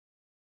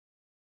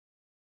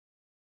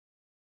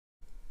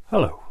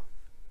Hello,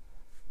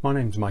 my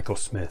name's Michael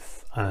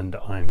Smith and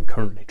I'm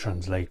currently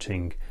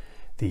translating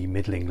the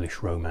Middle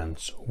English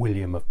romance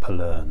William of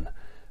Pallerne,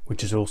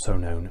 which is also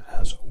known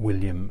as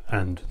William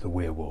and the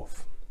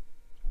Werewolf.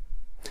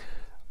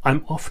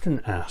 I'm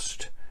often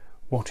asked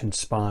what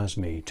inspires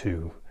me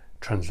to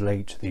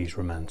translate these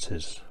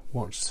romances,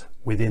 what's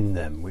within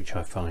them which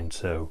I find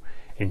so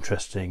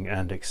interesting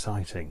and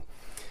exciting.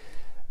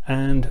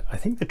 And I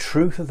think the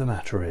truth of the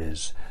matter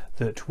is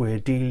that we're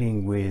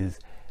dealing with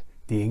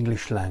the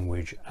English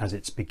language as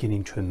it's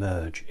beginning to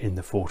emerge in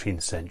the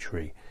 14th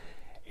century.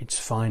 It's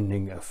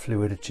finding a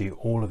fluidity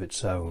all of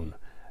its own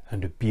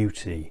and a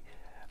beauty.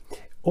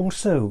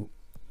 Also,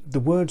 the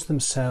words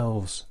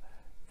themselves,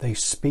 they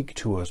speak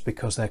to us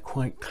because they're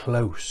quite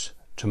close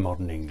to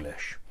modern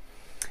English.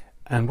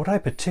 And what I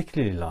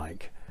particularly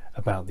like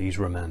about these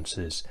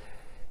romances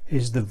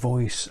is the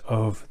voice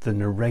of the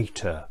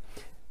narrator.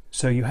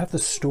 So you have the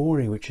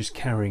story which is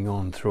carrying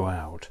on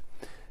throughout,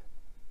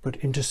 but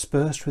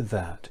interspersed with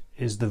that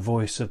is the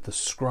voice of the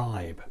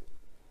scribe,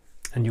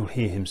 and you'll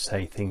hear him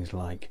say things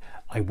like,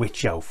 "I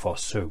wit you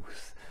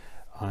forsooth,"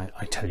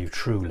 I tell you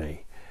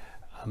truly.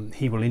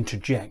 He will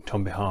interject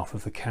on behalf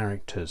of the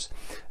characters,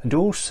 and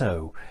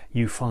also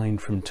you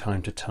find from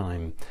time to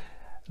time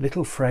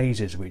little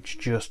phrases which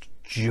just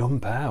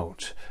jump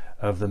out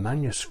of the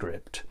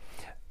manuscript,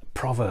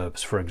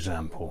 proverbs for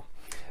example.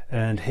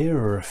 And here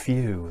are a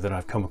few that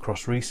I've come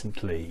across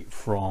recently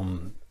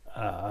from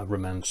a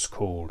romance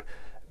called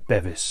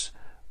Bevis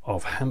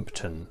of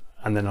Hampton,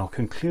 and then I'll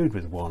conclude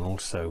with one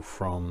also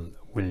from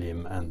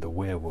William and the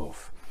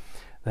Werewolf.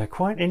 They're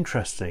quite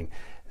interesting.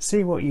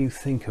 See what you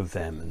think of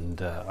them,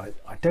 and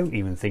I don't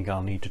even think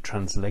I'll need to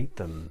translate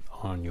them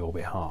on your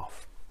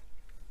behalf.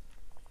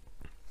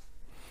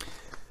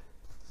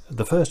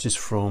 The first is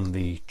from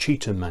the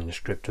Cheetham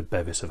manuscript of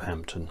Bevis of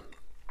Hampton,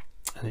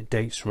 and it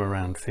dates from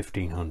around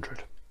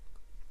 1500.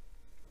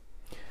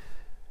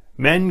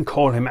 Men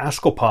call him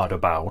Ascopard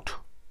about,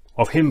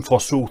 of him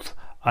forsooth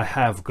I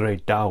have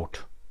great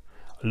doubt.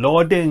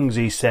 Lordings,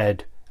 he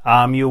said,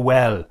 arm you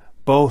well,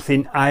 both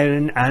in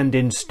iron and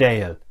in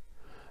stale.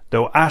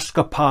 Though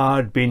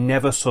Ascopard be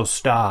never so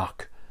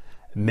stark,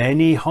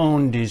 many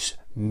hands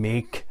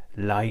make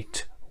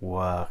light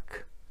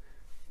work.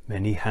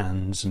 Many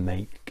hands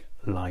make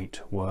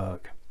light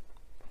work.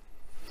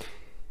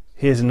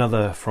 Here's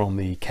another from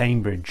the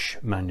Cambridge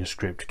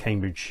manuscript,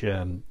 Cambridge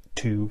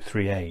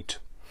 238,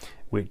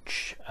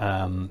 which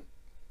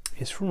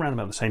is from around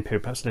about the same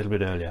period, perhaps a little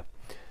bit earlier.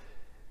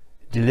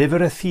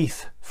 Deliver a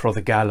thief fro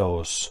the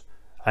gallows,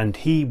 and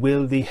he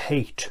will thee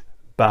hate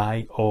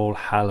by all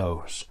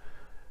hallows.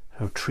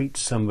 So treat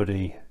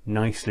somebody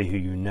nicely who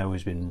you know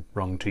has been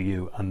wrong to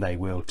you, and they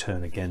will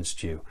turn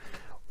against you.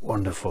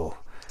 Wonderful,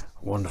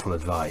 wonderful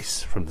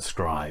advice from the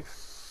scribe.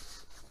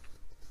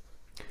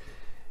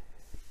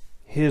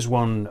 Here's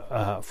one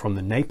from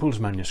the Naples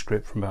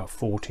manuscript from about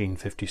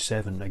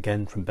 1457,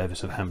 again from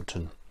Bevis of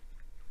Hampton.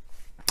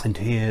 And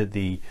here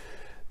the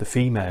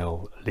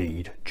female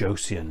lead,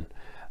 Josian,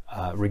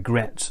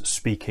 regrets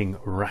speaking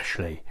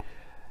rashly.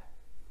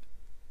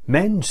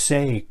 Men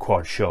say,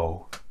 quod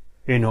show,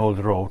 in old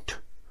rote,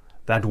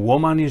 that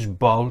woman's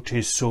bolt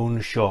is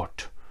soon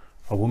shot.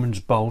 A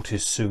woman's bolt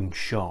is soon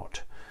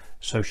shot.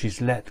 So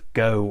she's let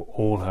go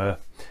all her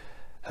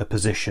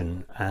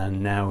position,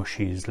 and now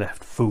she's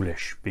left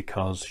foolish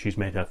because she's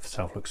made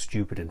herself look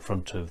stupid in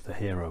front of the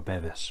hero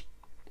Bevis.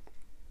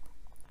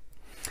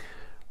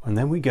 And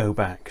then we go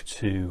back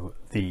to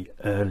the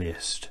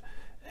earliest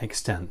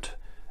extant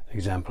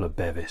example of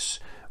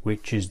Bevis,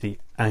 which is the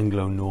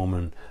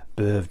Anglo-Norman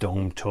Berve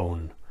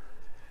d'Angton.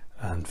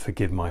 And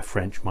forgive my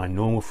French, my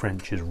normal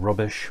French is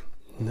rubbish,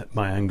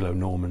 my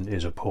Anglo-Norman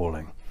is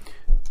appalling.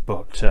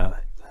 But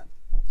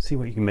see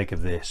what you can make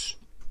of this.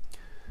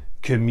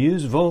 Que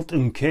mieux vaut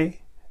un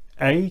quai,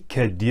 et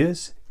que Dieu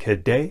que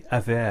des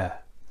avers.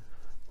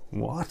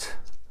 What?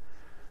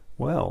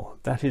 Well,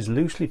 that is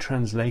loosely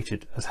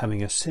translated as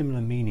having a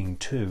similar meaning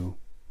to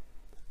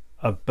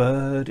a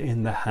bird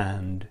in the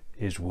hand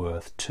is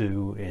worth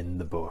two in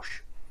the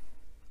bush.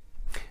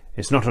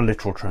 It's not a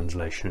literal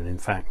translation. In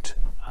fact,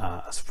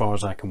 as far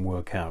as I can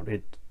work out,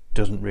 it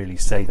doesn't really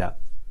say that,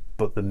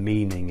 but the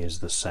meaning is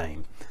the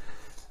same.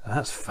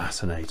 That's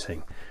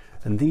fascinating.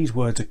 And these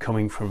words are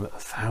coming from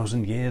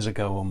 1,000 years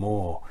ago or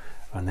more,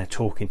 and they're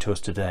talking to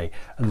us today.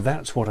 And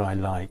that's what I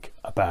like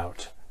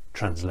about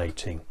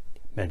translating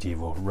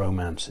medieval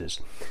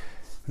romances.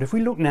 But if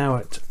we look now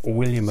at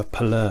William of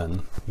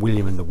Pallerne,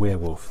 William and the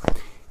Werewolf,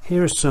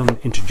 here are some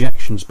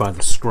interjections by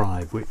the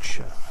scribe,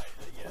 which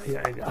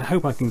I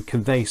hope I can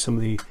convey some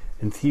of the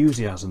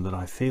enthusiasm that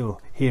I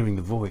feel hearing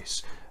the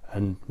voice,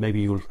 and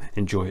maybe you'll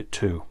enjoy it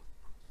too.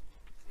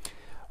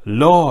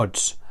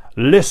 Lords,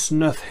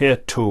 listeneth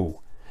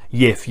hereto,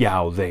 if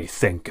yow they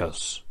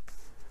thinkers.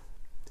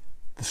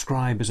 The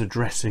scribe is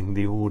addressing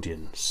the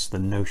audience, the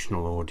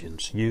notional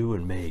audience, you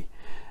and me.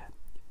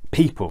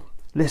 People,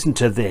 listen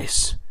to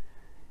this,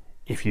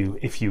 if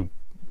you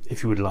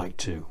would like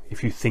to,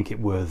 if you think it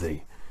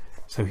worthy.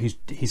 So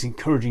he's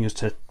encouraging us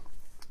to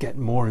get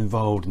more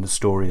involved in the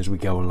story as we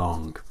go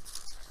along.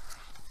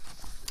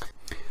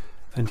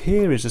 And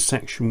here is a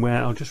section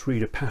where I'll just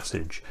read a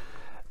passage,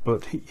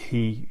 but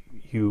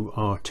you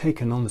are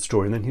taken on the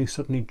story and then he'll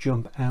suddenly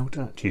jump out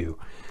at you.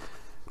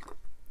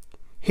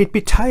 It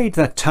betide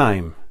that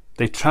time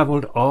they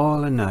travelled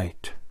all a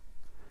night,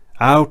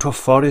 out of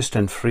forest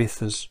and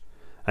frithas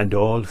and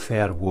all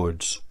fair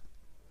woods.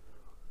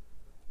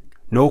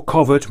 No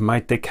covert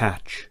might they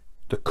catch,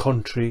 the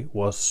country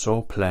was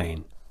so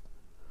plain,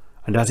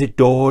 and as it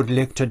doed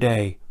like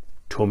today,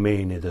 to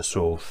many the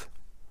south.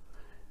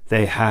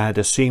 They had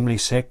a seemly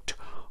sect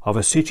of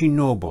a city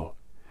noble,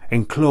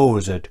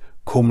 enclosed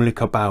comely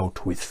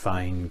about with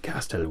fine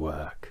castle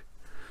work.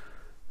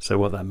 So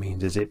what that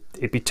means is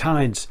it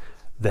betides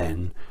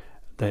then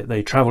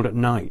they travelled at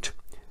night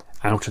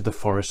out of the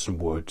forests and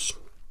woods,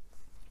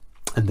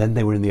 and then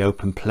they were in the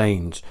open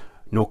plains.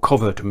 No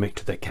cover to make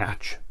to they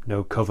catch,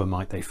 no cover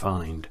might they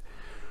find.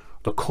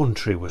 The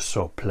country was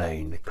so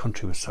plain, the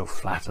country was so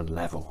flat and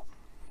level.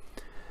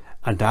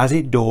 And as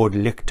it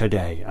dawned like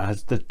today,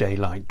 as the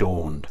daylight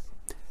dawned,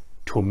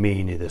 to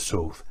many the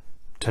south,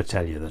 to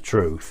tell you the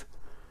truth,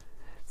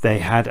 they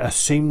had a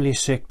seemly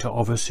sight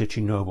of a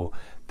city noble.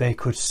 They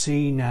could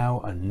see now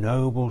a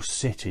noble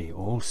city,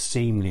 all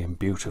seemly and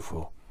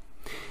beautiful,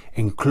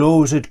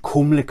 enclosed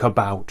comely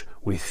about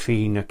with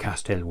fine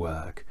castle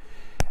work,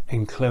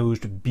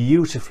 enclosed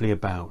beautifully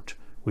about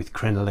with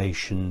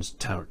crenellations,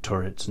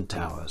 turrets and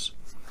towers.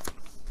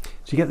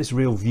 So you get this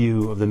real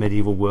view of the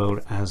medieval world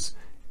as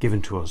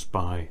given to us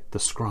by the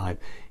scribe.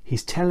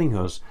 He's telling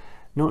us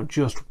not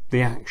just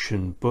the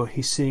action, but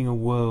he's seeing a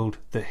world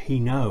that he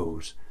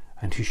knows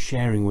and he's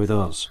sharing with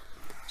us.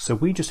 So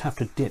we just have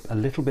to dip a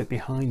little bit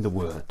behind the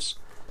words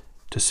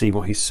to see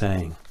what he's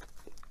saying.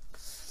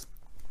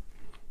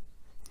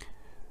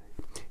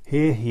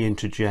 Here he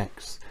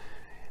interjects.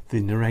 The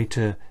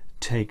narrator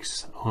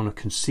takes on a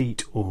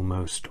conceit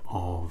almost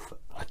of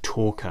a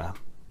talker,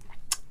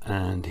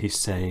 and he's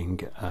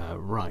saying,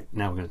 right,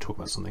 now we're going to talk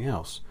about something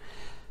else.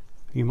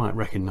 You might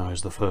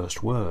recognise the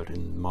first word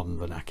in modern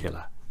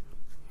vernacular.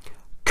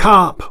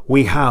 Carp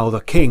we how the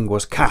king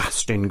was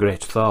cast in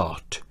great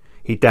thought.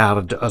 He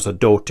dared as a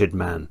doted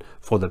man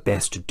for the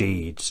best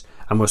deeds,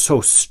 and was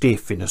so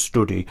stiff in a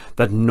study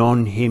that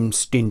none him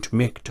stint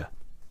micked.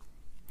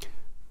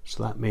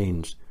 So that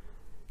means,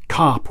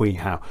 carp we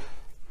how.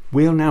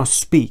 We'll now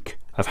speak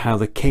of how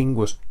the king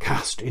was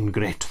cast in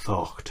great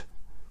thought,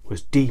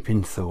 was deep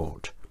in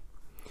thought.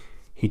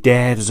 He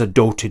dared as a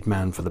doted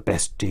man for the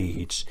best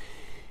deeds.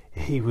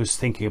 He was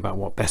thinking about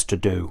what best to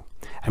do,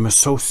 and was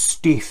so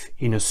stiff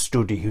in a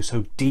study, he was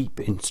so deep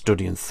in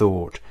study and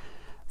thought,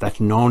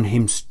 that none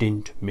him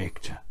stint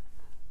micked,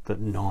 that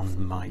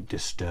none might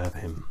disturb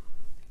him.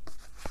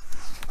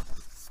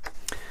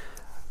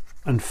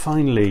 And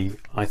finally,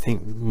 I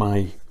think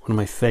one of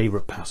my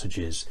favourite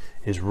passages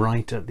is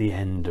right at the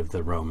end of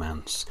the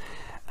romance,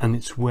 and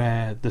it's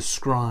where the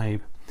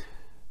scribe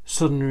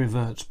suddenly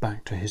reverts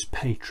back to his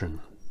patron,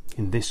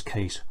 in this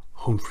case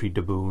Humphrey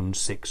de Bohun,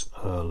 6th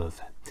Earl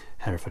of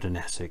Hereford and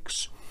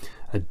Essex,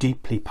 a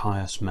deeply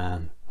pious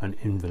man, an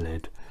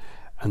invalid,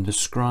 and the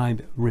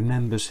scribe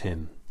remembers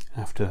him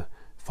after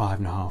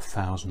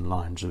 5,500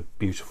 lines of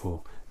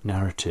beautiful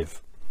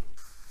narrative.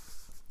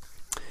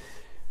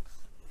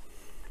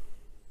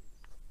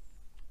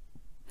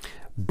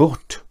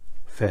 But,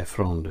 fair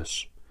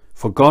Frondes,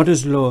 for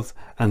God's love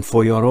and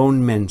for your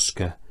own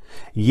menske,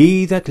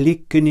 ye that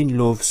liken in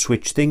love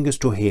switch things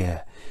to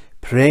hear,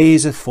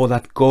 praiseth for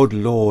that good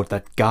Lord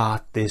that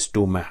gat this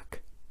do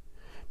mak.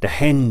 The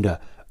hende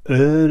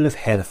Earl of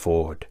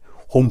Hereford,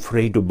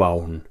 Humphrey de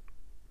Bohun.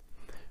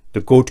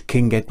 The good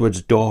King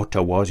Edward's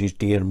daughter was his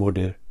dear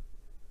mother.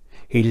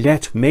 He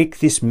let make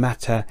this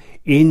matter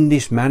in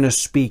this manner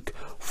speak,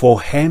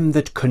 for him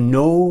that can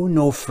know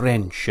no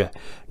French,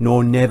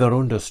 nor never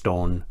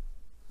understand.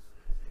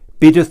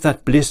 Biddeth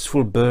that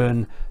blissful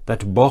burn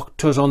that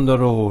balked us on the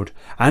road,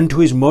 and to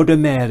his mother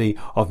Mary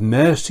of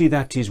mercy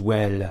that is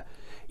well.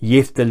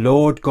 If the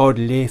Lord God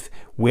live,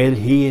 will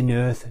he in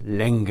earth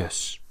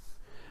lengus.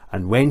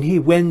 And when he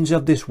wends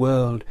of this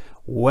world,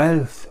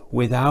 wealth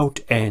without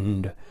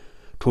end,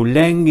 to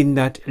leng in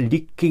that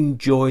licking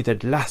joy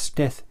that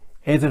lasteth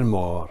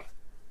evermore.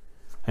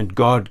 And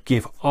God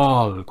give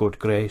all good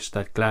grace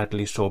that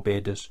gladly so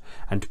bid us,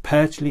 and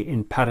perchly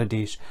in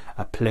paradise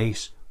a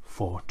place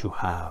for to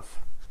have.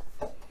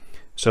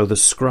 So the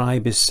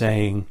scribe is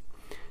saying,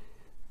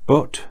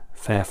 but,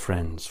 fair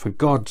friends, for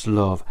God's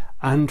love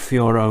and for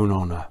your own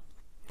honour,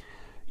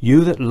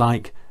 you that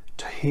like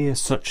to hear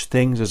such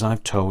things as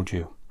I've told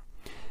you,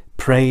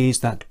 praise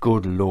that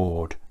good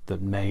Lord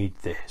that made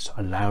this,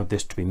 allowed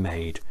this to be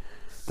made,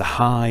 the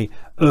High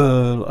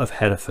Earl of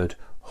Hereford,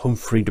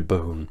 Humphrey de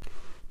Bohun.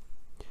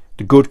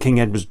 The good King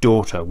Edward's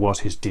daughter was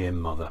his dear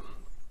mother.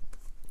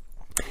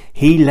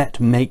 He let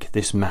make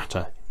this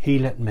matter, he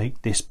let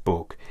make this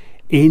book,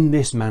 in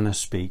this manner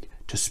speak,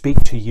 to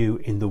speak to you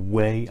in the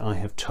way I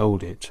have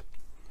told it.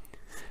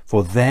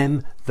 For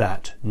them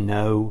that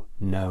know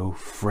no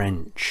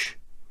French,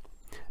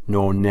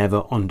 nor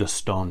never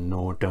understand,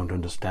 nor don't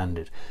understand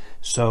it.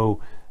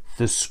 So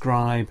the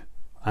scribe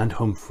and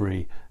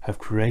Humphrey have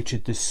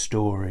created this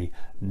story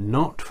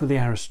not for the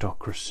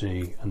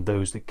aristocracy and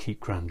those that keep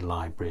grand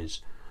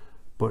libraries,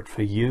 but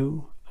for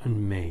you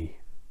and me.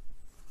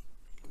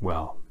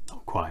 Well,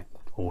 not quite,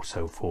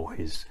 also for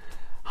his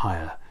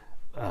higher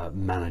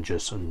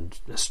managers and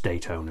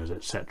estate owners,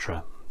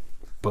 etc.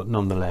 But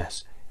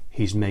nonetheless,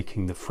 he's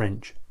making the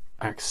French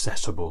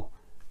accessible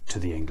to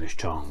the English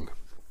tongue.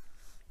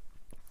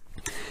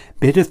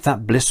 Biddeth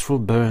that blissful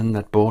burn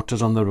that brought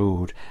us on the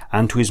road,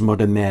 and to his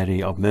mother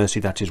Mary of mercy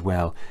that is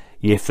well,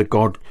 if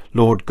the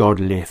Lord God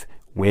live,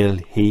 will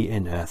he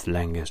in earth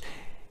lingers.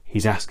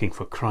 He's asking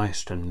for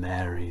Christ and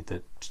Mary,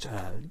 that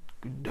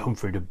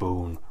Humphrey de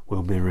Bohun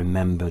will be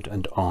remembered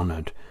and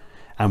honoured.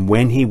 And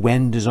when he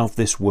wenders of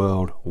this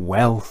world,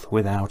 wealth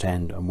without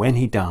end, and when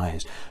he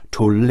dies,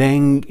 to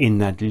ling in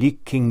that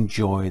leaking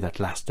joy that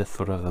lasteth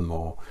for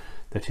evermore,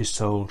 that his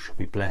soul shall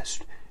be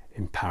blessed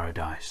in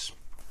paradise.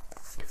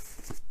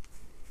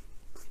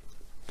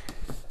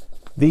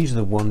 These are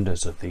the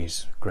wonders of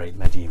these great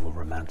medieval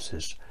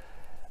romances,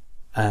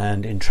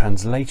 and in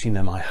translating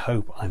them I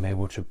hope I'm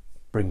able to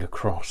bring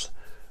across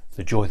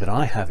the joy that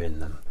I have in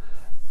them,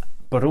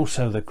 but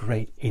also the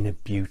great inner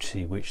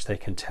beauty which they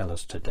can tell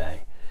us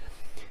today.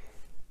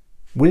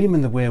 William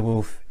and the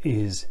Werewolf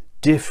is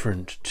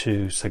different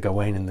to Sir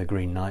Gawain and the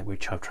Green Knight,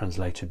 which I've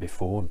translated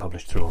before and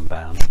published through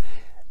Unbound.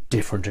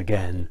 Different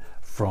again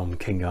from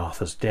King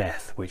Arthur's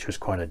Death, which was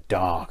quite a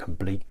dark and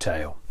bleak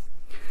tale.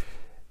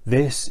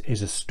 This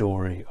is a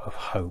story of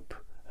hope,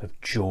 of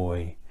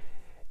joy.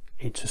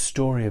 It's a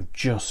story of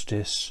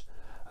justice,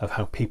 of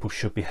how people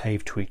should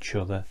behave to each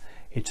other.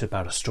 It's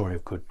about a story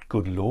of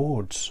good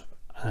lords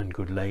and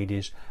good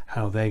ladies,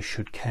 how they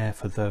should care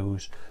for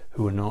those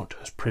who are not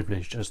as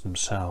privileged as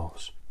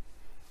themselves.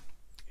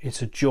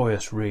 It's a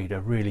joyous read,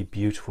 a really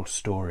beautiful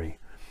story,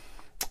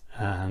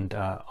 and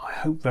I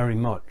hope very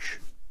much,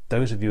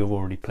 those of you who have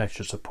already pledged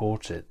to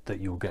support it, that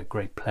you'll get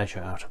great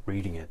pleasure out of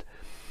reading it.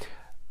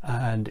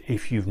 And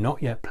if you've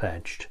not yet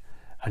pledged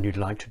and you'd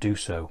like to do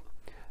so,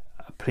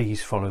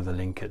 please follow the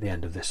link at the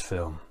end of this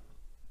film.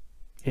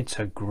 It's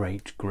a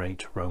great,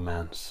 great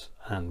romance,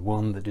 and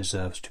one that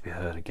deserves to be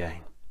heard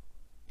again,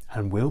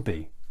 and will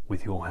be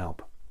with your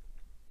help.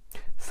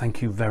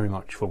 Thank you very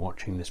much for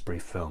watching this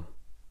brief film.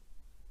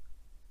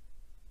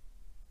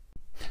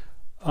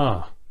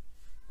 I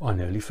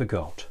nearly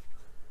forgot.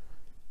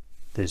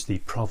 There's the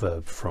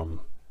proverb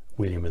from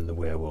William and the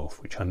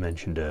Werewolf, which I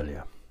mentioned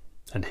earlier,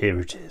 and here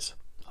it is.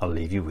 I'll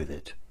leave you with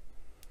it.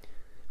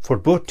 For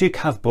but ik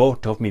have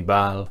bought of me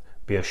ball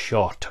be a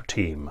short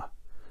team.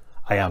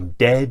 I am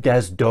dead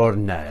as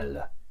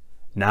Dornell.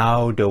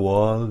 Now do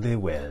all they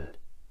will.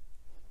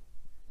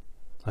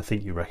 I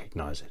think you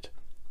recognise it.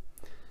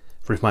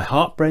 For if my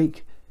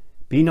heartbreak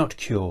be not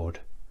cured,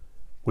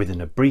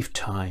 within a brief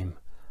time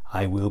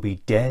I will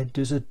be dead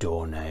as a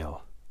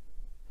doornail.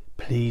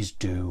 Please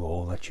do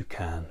all that you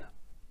can.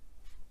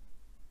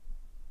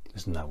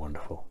 Isn't that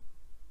wonderful?